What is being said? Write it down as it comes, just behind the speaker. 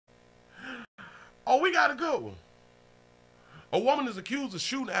Oh, we got a good one. A woman is accused of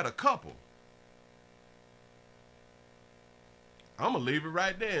shooting at a couple. I'm gonna leave it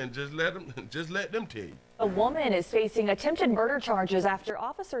right there and just let them tell you. A woman is facing attempted murder charges after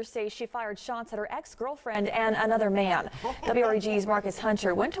officers say she fired shots at her ex-girlfriend and another man. WREG's Marcus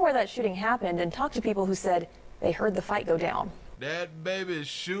Hunter went to where that shooting happened and talked to people who said they heard the fight go down. That baby is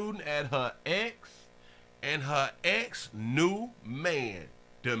shooting at her ex and her ex new man.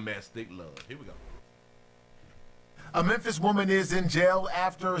 Domestic love. Here we go. A Memphis woman is in jail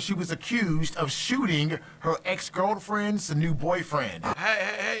after she was accused of shooting her ex-girlfriend's new boyfriend.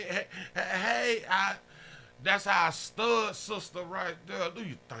 Hey, that's our stud sister right there. Do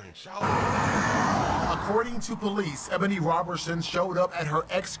you think, y'all? According to police, Ebony Robertson showed up at her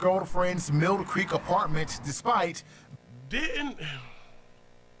ex-girlfriend's Mill Creek apartment despite...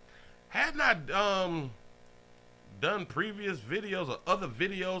 Had not done previous videos or other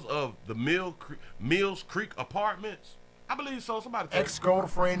videos of the Mills Creek apartments? I believe so. Somebody.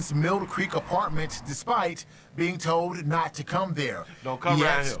 Ex-girlfriend's Mill Creek apartment, despite being told not to come there. Don't come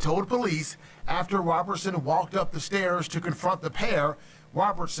around here. Told police after Robertson walked up the stairs to confront the pair.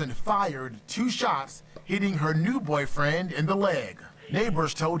 Robertson fired 2 shots, hitting her new boyfriend in the leg.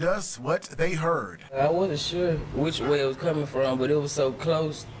 Neighbors told us what they heard. I wasn't sure which way it was coming from, but it was so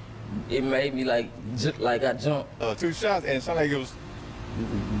close. It made me like I jumped. 2 shots, and it sounded like it was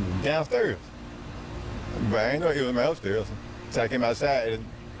downstairs. But I didn't know it was my upstairs. So I came outside, and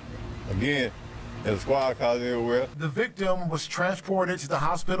again, there's a squad cars everywhere. The victim was transported to the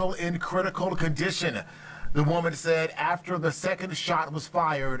hospital in critical condition. The woman said after the second shot was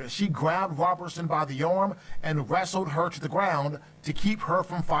fired, she grabbed Robertson by the arm and wrestled her to the ground to keep her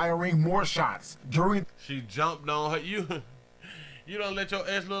from firing more shots. She jumped on her. You don't let your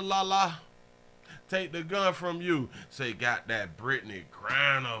ex little la take the gun from you. Say, got that Brittany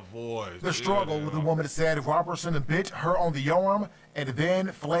Griner voice. The struggle, the woman said Robertson bit her on the arm and then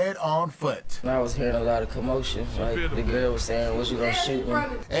fled on foot. I was hearing a lot of commotion. Like the girl was saying, "Was you gonna shoot me?"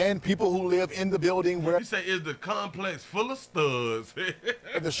 And people who live in the building where you say is the complex full of studs.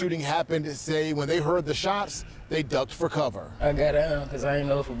 the shooting happened say when they heard the shots, they ducked for cover. I got down because I didn't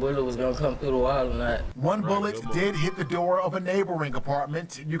know if a bullet was gonna come through the wall or not. One bullet did hit the door of a neighboring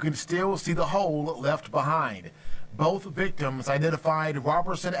apartment. You can still see the hole left behind. Both victims identified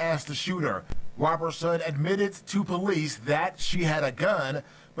Robertson as the shooter. Robertson admitted to police that she had a gun,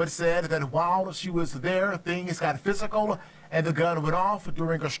 but said that while she was there, things got physical and the gun went off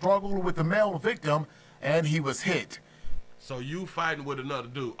during a struggle with the male victim and he was hit. So you fighting with another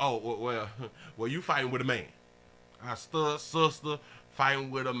dude. Oh, well, you fighting with a man. Our stud sister fighting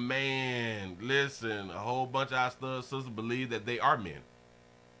with a man. Listen, a whole bunch of our stud sisters believe that they are men.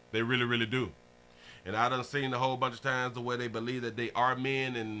 They really, really do. And I done seen a whole bunch of times the way they believe that they are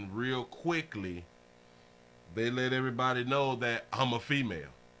men, and real quickly, they let everybody know that I'm a female.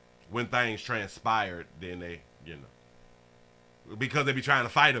 When things transpired, then they, because they be trying to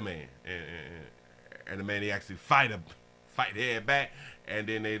fight a man. And the man, he actually fight their head back, and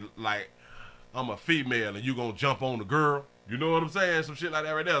then they like, I'm a female and you gonna jump on the girl. You know what I'm saying? Some shit like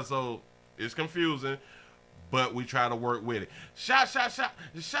that right there. So it's confusing, but we try to work with it. Shout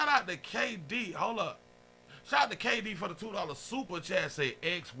out to KD. Hold up. Shout out to KD for the $2 super chat. Say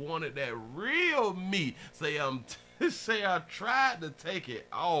X wanted that real meat. Say say I tried to take it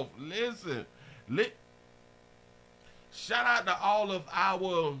off. Listen. Shout out to all of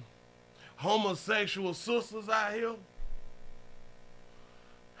our homosexual sisters out here.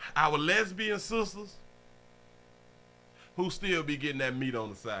 Our lesbian sisters who still be getting that meat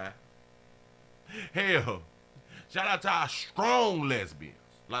on the side. Hell, shout out to our strong lesbians.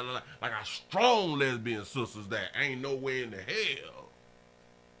 Like our strong lesbian sisters that ain't nowhere in the hell.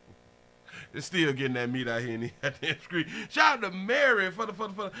 They're still getting that meat out here in the street. Shout out to Mary for the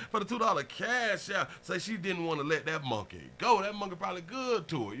 $2 cash out. Say she didn't want to let that monkey go. That monkey probably good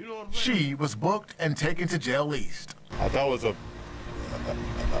to her. You know what I'm saying? She was booked and taken to jail east. I thought it was a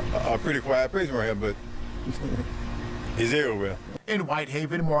pretty quiet prison right here, but he's everywhere. In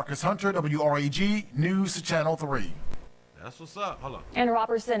Whitehaven, Marcus Hunter, WREG News Channel 3. That's what's up. Hold on. And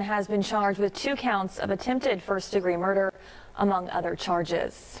Robertson has been charged with 2 counts of attempted first-degree murder, among other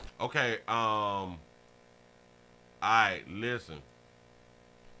charges. Okay, all right, listen.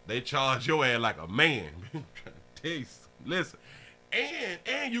 They charge your ass like a man. Listen,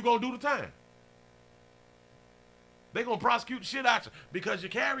 and you gonna do the time. They gonna prosecute the shit out you because you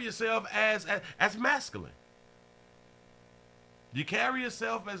carry yourself as masculine. You carry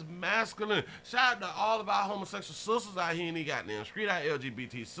yourself as masculine. Shout out to all of our homosexual sisters out here in the goddamn street, our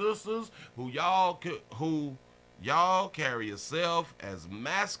LGBT sisters who y'all carry yourself as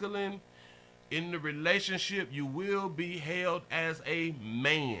masculine. in the relationship, you will be held as a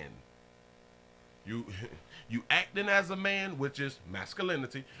man. You acting as a man, which is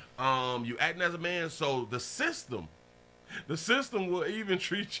masculinity. You acting as a man, so the system will even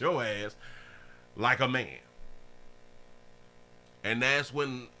treat your ass like a man. And that's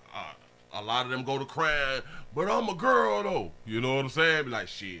when a lot of them go to crying, but I'm a girl though. You know what I'm saying? Be like,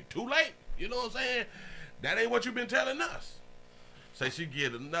 shit, too late. You know what I'm saying? That ain't what you've been telling us. Say she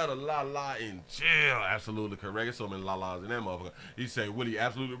get another la-la in jail. Absolutely correct. There's so many la-las in that motherfucker. He say, Willie,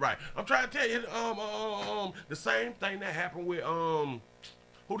 absolutely right. I'm trying to tell you, the same thing that happened with, who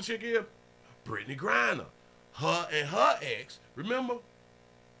the chick is? Brittany Griner. Her and her ex, remember?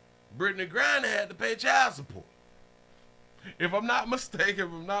 Brittany Griner had to pay child support. If I'm not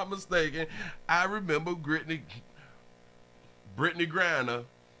mistaken, I remember Brittany Griner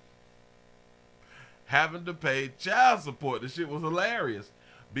having to pay child support. This shit was hilarious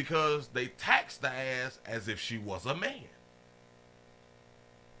because they taxed the ass as if she was a man.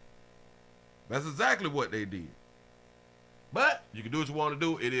 That's exactly what they did. But you can do what you want to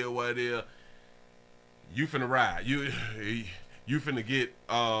do. It is what it is. You finna ride. You finna get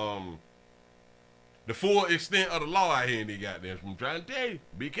the full extent of the law out here in these goddamn. I'm trying to tell you,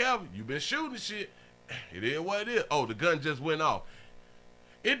 be careful. You been shooting shit. It is what it is. Oh, the gun just went off.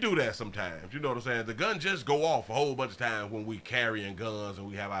 It do that sometimes. You know what I'm saying? The gun just go off a whole bunch of times when we carrying guns and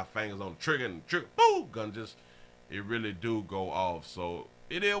we have our fingers on the trigger and the trigger, boom, gun just, it really do go off. So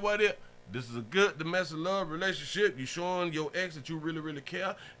it is what it is. This is a good domestic love relationship. You showing your ex that you really, really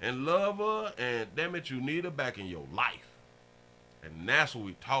care and love her, and damn it, you need her back in your life. And that's what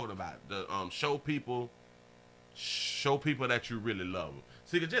we talking about. The show people that you really love them.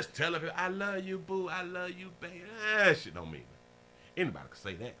 See, you can just tell them, I love you, boo, I love you, baby. That shit don't mean nothing. Anybody can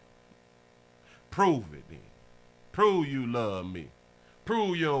say that. Prove it then. Prove you love me.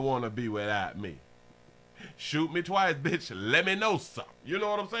 Prove you don't want to be without me. Shoot me twice, bitch. Let me know something. You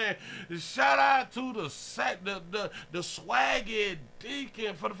know what I'm saying? Shout out to the swaggy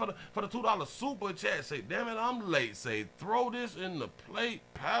deacon for the $2 super chat. Say, damn it, I'm late. Say, throw this in the plate,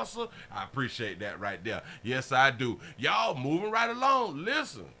 pastor. I appreciate that right there. Yes, I do. Y'all moving right along.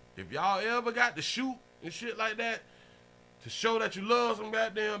 Listen, if y'all ever got to shoot and shit like that to show that you love some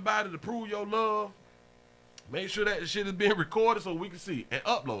goddamn body, to prove your love, make sure that the shit is being recorded so we can see and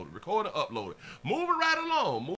upload it. Record and upload it. Moving right along.